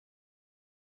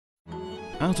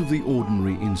out of the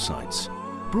ordinary insights.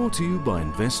 Brought to you by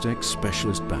Investec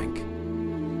Specialist Bank.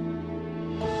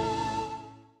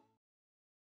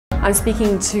 I'm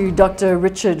speaking to Dr.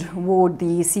 Richard Ward,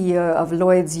 the CEO of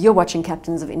Lloyd's. You're watching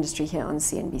Captains of Industry here on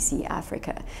CNBC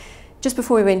Africa. Just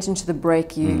before we went into the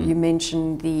break, you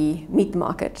mentioned the meat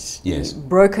market, yes, the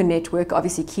broker network,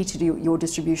 obviously key to your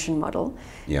distribution model.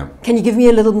 Yeah. Can you give me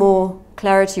a little more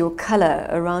clarity or colour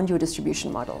around your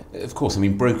distribution model? Of course, I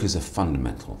mean, brokers are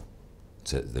fundamental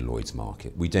to the Lloyd's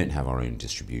market. We don't have our own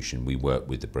distribution. We work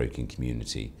with the broking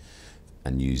community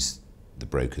and use the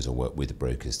brokers or work with the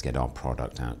brokers to get our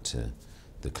product out to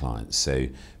the clients. So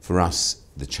for us,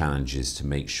 the challenge is to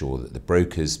make sure that the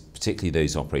brokers, particularly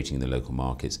those operating in the local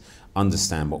markets,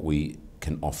 understand what we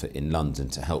can offer in London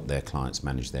to help their clients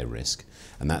manage their risk.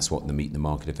 And that's what the Meet the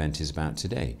Market event is about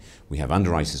today. We have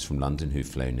underwriters from London who've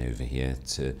flown over here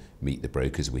to meet the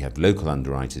brokers. We have local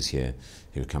underwriters here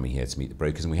who are coming here to meet the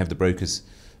brokers, and we have the brokers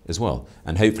as well.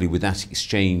 And hopefully with that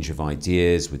exchange of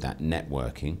ideas, with that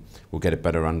networking, we'll get a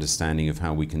better understanding of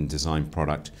how we can design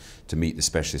product to meet the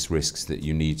specialist risks that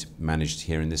you need managed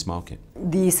here in this market.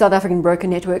 The South African broker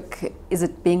network, is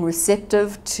it being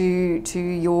receptive to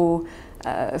your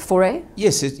foray?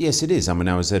 Yes, it is. I mean,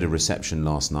 I was at a reception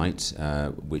last night,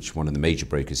 which one of the major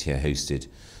brokers here hosted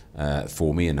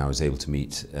for me, and I was able to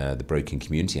meet the broking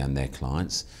community and their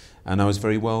clients, and I was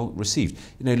very well received.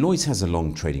 You know, Lloyd's has a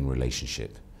long trading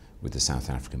relationship with the South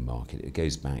African market. It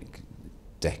goes back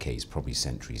decades, probably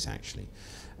centuries actually.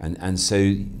 And so,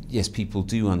 yes, people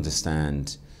do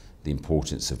understand the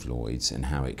importance of Lloyd's and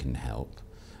how it can help.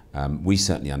 We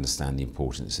certainly understand the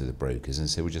importance of the brokers, and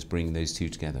so we're just bringing those two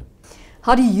together.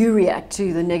 How do you react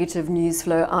to the negative news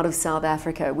flow out of South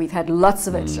Africa? We've had lots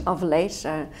of it of late.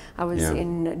 I was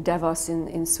in Davos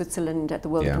in Switzerland at the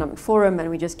World Economic Forum, and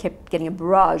we just kept getting a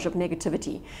barrage of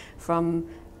negativity from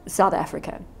South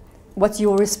Africa. What's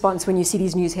your response when you see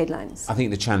these news headlines? I think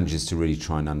the challenge is to really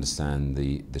try and understand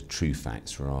the true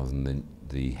facts rather than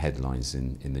the headlines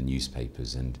in the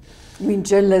newspapers. And you mean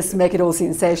journalists make it all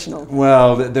sensational?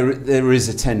 Well, there is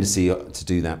a tendency to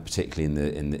do that,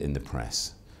 particularly in the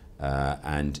press.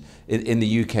 And in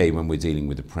the UK, when we're dealing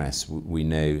with the press, we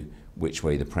know which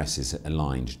way the press is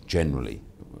aligned generally,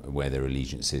 where their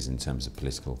allegiance is in terms of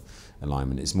political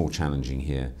alignment. It's more challenging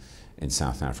here in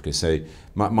South Africa. So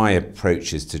my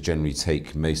approach is to generally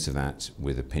take most of that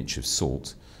with a pinch of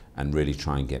salt and really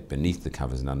try and get beneath the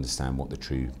covers and understand what the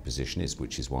true position is,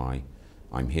 which is why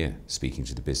I'm here speaking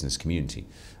to the business community,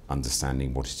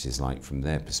 understanding what it is like from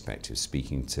their perspective,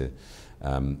 speaking to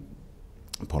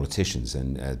politicians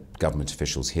and government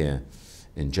officials here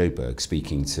in Joburg,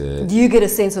 speaking to... Do you get a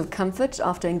sense of comfort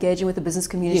after engaging with the business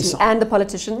community and the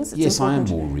politicians? Yes, I am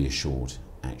more reassured,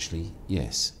 actually.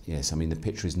 Yes. I mean, the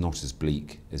picture is not as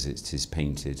bleak as it is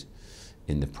painted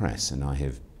in the press, and I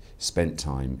have spent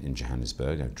time in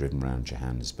Johannesburg. I've driven around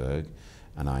Johannesburg,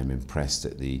 and I'm impressed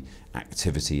at the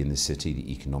activity in the city,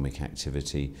 the economic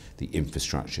activity, the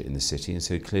infrastructure in the city, and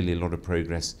so clearly a lot of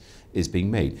progress is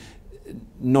being made.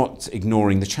 Not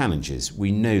ignoring the challenges.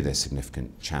 We know there's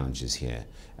significant challenges here.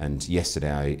 And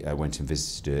yesterday I went and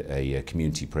visited a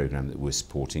community program that we're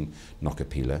supporting,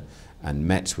 Nokapila, and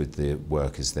met with the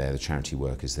workers there, the charity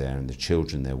workers there, and the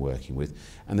children they're working with.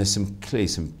 And there's clearly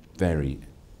some very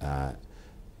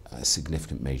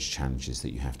significant major challenges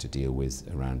that you have to deal with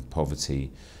around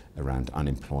poverty, around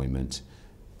unemployment.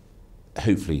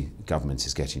 Hopefully government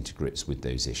is getting to grips with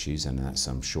those issues, and that's,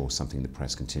 I'm sure, something the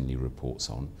press continually reports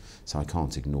on, so I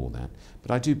can't ignore that.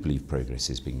 But I do believe progress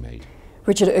is being made.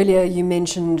 Richard, earlier you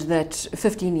mentioned that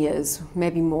 15 years,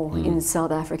 maybe more, in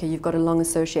South Africa. You've got a long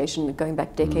association going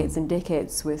back decades and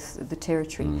decades with the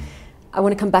territory. I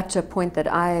want to come back to a point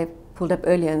that I pulled up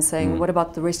earlier and saying, what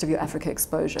about the rest of your Africa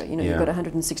exposure? You know, you've got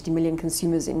 160 million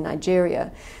consumers in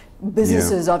Nigeria.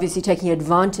 Businesses obviously taking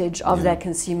advantage of that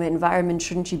consumer environment.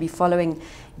 Shouldn't you be following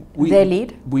their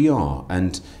lead? We are,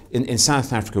 and in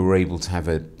South Africa we're able to have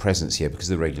a presence here because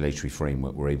of the regulatory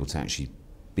framework. We're able to actually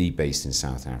be based in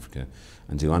South Africa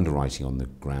and do underwriting on the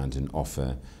ground and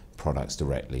offer products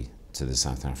directly to the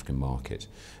South African market.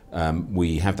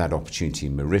 We have that opportunity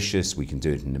in Mauritius, we can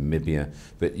do it in Namibia,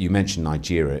 but you mentioned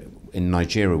Nigeria. In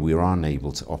Nigeria we are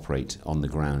unable to operate on the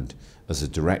ground as a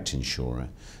direct insurer,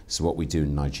 so what we do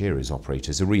in Nigeria is operate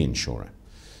as a reinsurer.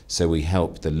 So we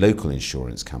help the local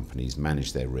insurance companies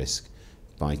manage their risk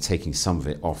by taking some of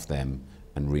it off them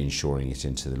and reinsuring it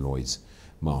into the Lloyd's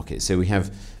market. So we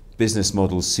have business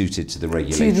models suited to the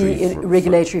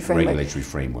regulatory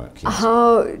framework. Yes.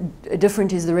 How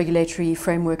different is the regulatory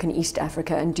framework in East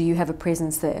Africa, and do you have a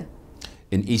presence there?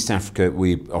 In East Africa,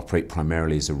 we operate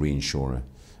primarily as a reinsurer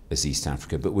as East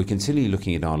Africa, but we're continually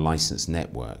looking at our licensed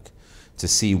network to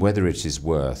see whether it is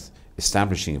worth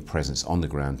establishing a presence on the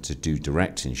ground to do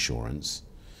direct insurance,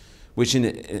 which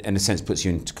in a sense puts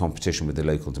you into competition with the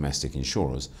local domestic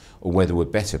insurers, or whether we're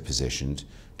better positioned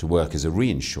to work as a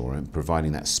reinsurer,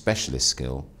 providing that specialist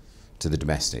skill to the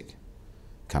domestic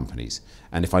companies.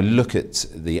 And if I look at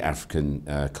the African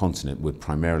continent, we're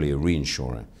primarily a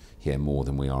reinsurer here more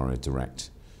than we are a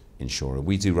direct insurer.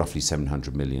 We do roughly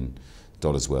 $700 million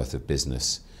worth of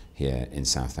business here in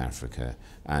South Africa,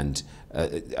 and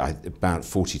about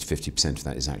 40 to 50% of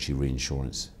that is actually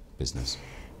reinsurance business.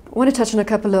 I want to touch on a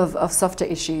couple of softer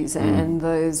issues and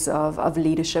those of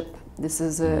leadership. This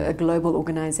is a global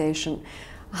organization.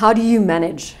 How do you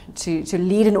manage to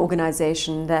lead an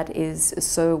organization that is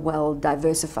so well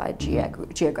diversified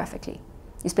geographically?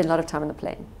 You spend a lot of time on the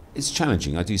plane. It's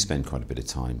challenging. I do spend quite a bit of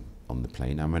time on the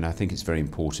plane. I mean, I think it's very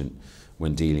important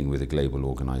when dealing with a global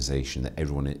organization that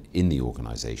everyone in the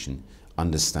organization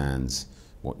understands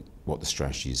what the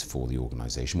strategy is for the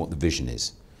organization, what the vision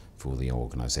is for the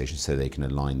organisation, so they can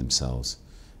align themselves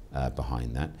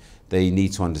behind that. They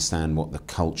need to understand what the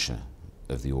culture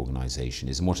of the organisation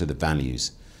is and what are the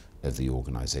values of the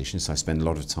organisation. So I spend a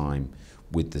lot of time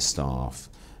with the staff,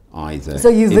 either... So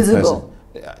you're visible?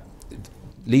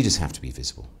 Leaders have to be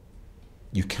visible.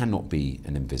 You cannot be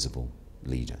an invisible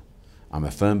leader. I'm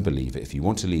a firm believer, if you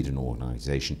want to lead an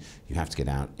organisation, you have to get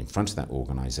out in front of that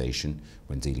organisation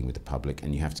when dealing with the public,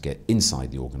 and you have to get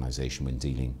inside the organisation when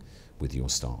dealing with your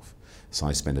staff. So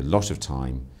I spend a lot of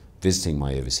time visiting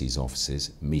my overseas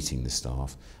offices, meeting the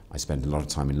staff. I spend a lot of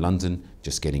time in London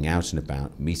just getting out and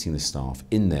about, meeting the staff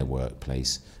in their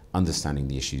workplace, understanding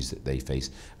the issues that they face,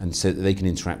 and so that they can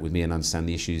interact with me and understand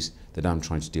the issues that I'm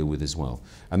trying to deal with as well.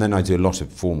 And then I do a lot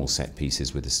of formal set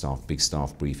pieces with the staff, big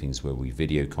staff briefings where we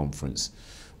video conference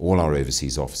all our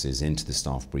overseas offices into the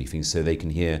staff briefings so they can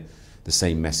hear the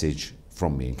same message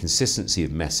from me. And consistency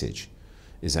of message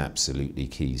is absolutely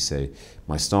key. So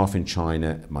my staff in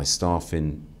China, my staff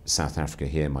in South Africa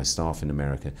here, my staff in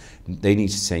America, they need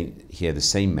to hear the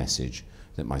same message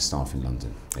that my staff in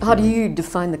London. How do you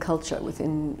define the culture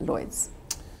within Lloyd's?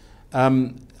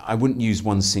 I wouldn't use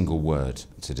one single word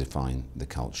to define the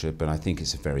culture, but I think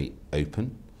it's a very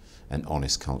open and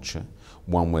honest culture,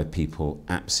 one where people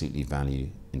absolutely value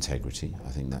integrity. I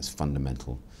think that's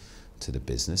fundamental to the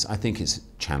business. I think it's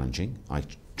challenging. I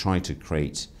try to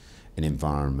create an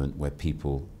environment where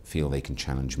people feel they can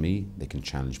challenge me, they can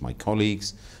challenge my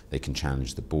colleagues, they can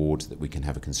challenge the board, that we can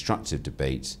have a constructive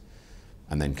debate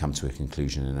and then come to a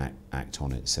conclusion and act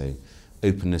on it. So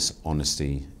openness,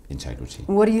 honesty, integrity.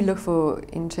 What do you look for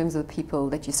in terms of the people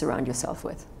that you surround yourself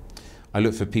with? I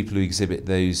look for people who exhibit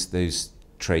those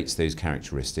traits, those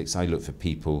characteristics. I look for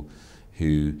people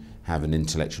who have an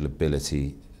intellectual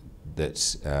ability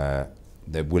that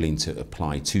they're willing to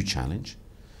apply to challenge.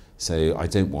 So I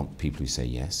don't want people who say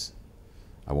yes.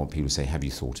 I want people to say, have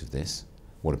you thought of this?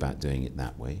 What about doing it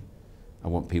that way? I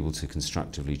want people to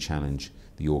constructively challenge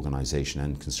the organisation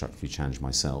and constructively challenge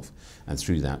myself, and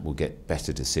through that we'll get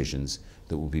better decisions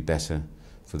that will be better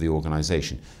for the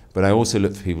organisation. But I also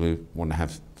look for people who want to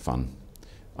have fun.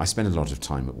 I spend a lot of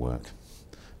time at work.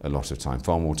 A lot of time,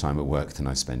 far more time at work than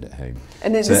I spend at home.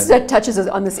 And then that touches us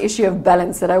on this issue of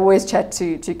balance that I always chat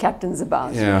to captains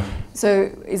about. Yeah.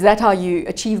 So is that how you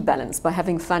achieve balance, by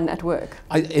having fun at work?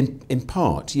 In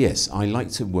part, yes. I like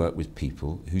to work with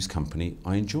people whose company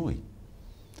I enjoy,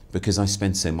 because I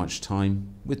spend so much time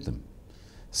with them.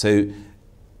 So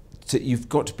you've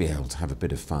got to be able to have a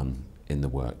bit of fun in the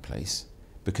workplace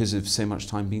because of so much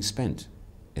time being spent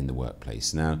in the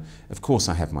workplace. Now, of course,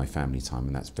 I have my family time,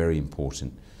 and that's very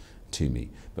important to me.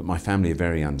 But my family are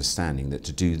very understanding that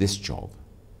to do this job,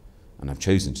 and I've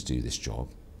chosen to do this job,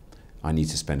 I need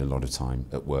to spend a lot of time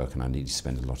at work and I need to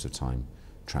spend a lot of time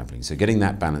travelling. So getting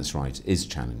that balance right is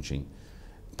challenging.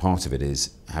 Part of it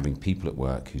is having people at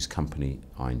work whose company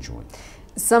I enjoy.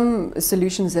 Some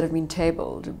solutions that have been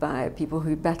tabled by people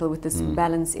who battle with this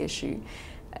balance issue,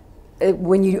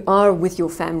 when you are with your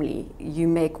family, you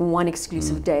make one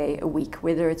exclusive day a week,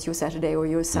 whether it's your Saturday or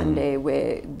your Sunday,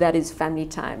 where that is family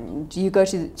time. Do you go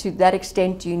to that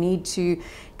extent? Do you need to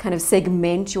kind of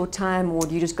segment your time, or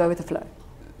do you just go with the flow?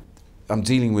 I'm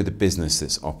dealing with a business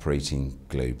that's operating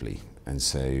globally, and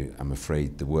so I'm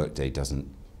afraid the workday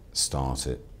doesn't start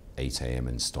at 8 a.m.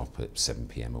 and stop at 7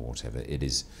 p.m. or whatever. It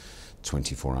is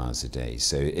 24 hours a day.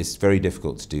 So it's very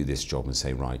difficult to do this job and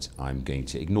say, right, I'm going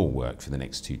to ignore work for the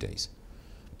next 2 days.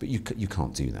 But you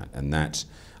can't do that. And that,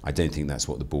 I don't think that's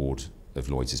what the board of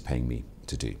Lloyd's is paying me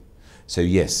to do. So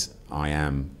yes, I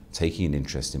am taking an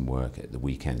interest in work at the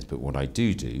weekends, but what I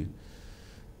do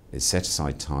is set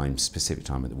aside time, specific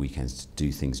time at the weekends, to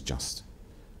do things just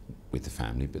with the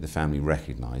family, but the family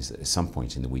recognise that at some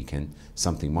point in the weekend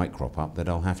something might crop up that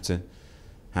I'll have to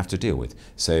deal with.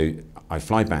 So I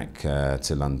fly back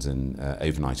to London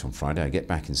overnight on Friday. I get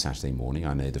back in Saturday morning.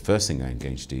 I know the first thing I'm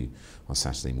going to do on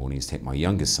Saturday morning is take my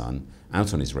youngest son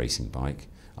out on his racing bike.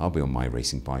 I'll be on my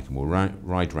racing bike and we'll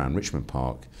ride around Richmond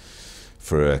Park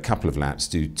for a couple of laps,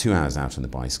 do 2 hours out on the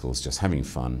bicycles, just having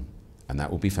fun, and that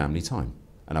will be family time.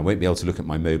 And I won't be able to look at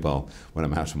my mobile when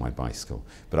I'm out on my bicycle.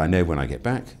 But I know when I get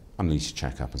back, I need to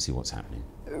check up and see what's happening.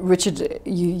 Richard,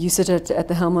 you sit at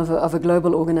the helm of a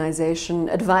global organisation.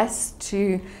 Advice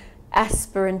to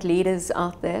aspirant leaders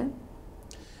out there?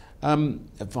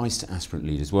 Advice to aspirant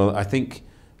leaders. Well, I think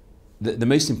the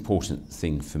most important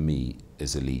thing for me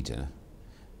as a leader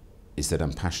is that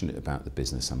I'm passionate about the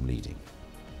business I'm leading.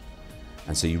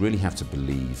 And so you really have to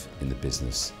believe in the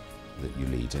business that you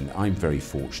lead. And I'm very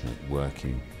fortunate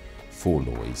working for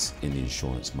Lloyd's in the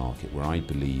insurance market, where I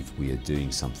believe we are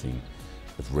doing something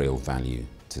of real value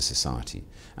to society.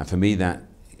 And for me, that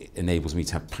enables me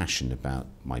to have passion about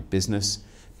my business,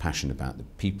 passion about the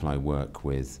people I work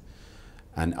with.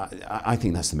 And I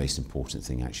think that's the most important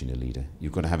thing actually in a leader.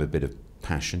 You've got to have a bit of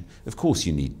passion. Of course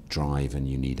you need drive and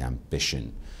you need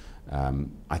ambition.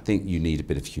 I think you need a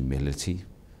bit of humility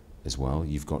as well.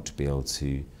 You've got to be able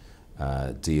to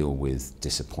deal with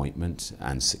disappointment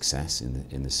and success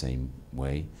in the same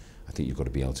way. I think you've got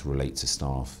to be able to relate to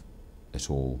staff at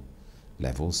all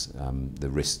levels. The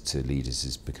risk to leaders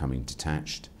is becoming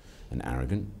detached and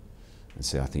arrogant, and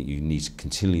so I think you need to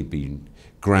continually be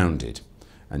grounded,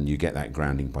 and you get that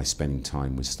grounding by spending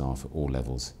time with staff at all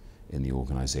levels in the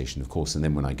organisation, of course. And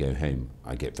then when I go home,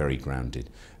 I get very grounded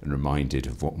and reminded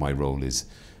of what my role is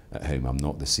at home. I'm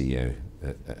not the CEO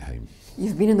at home.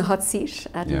 You've been in the hot seat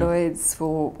at Lloyd's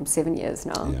for 7 years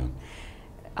now. Yeah.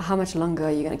 How much longer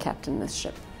are you going to captain this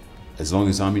ship? As long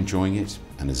as I'm enjoying it,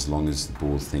 and as long as the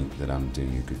board think that I'm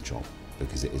doing a good job,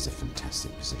 because it is a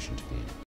fantastic position to be in.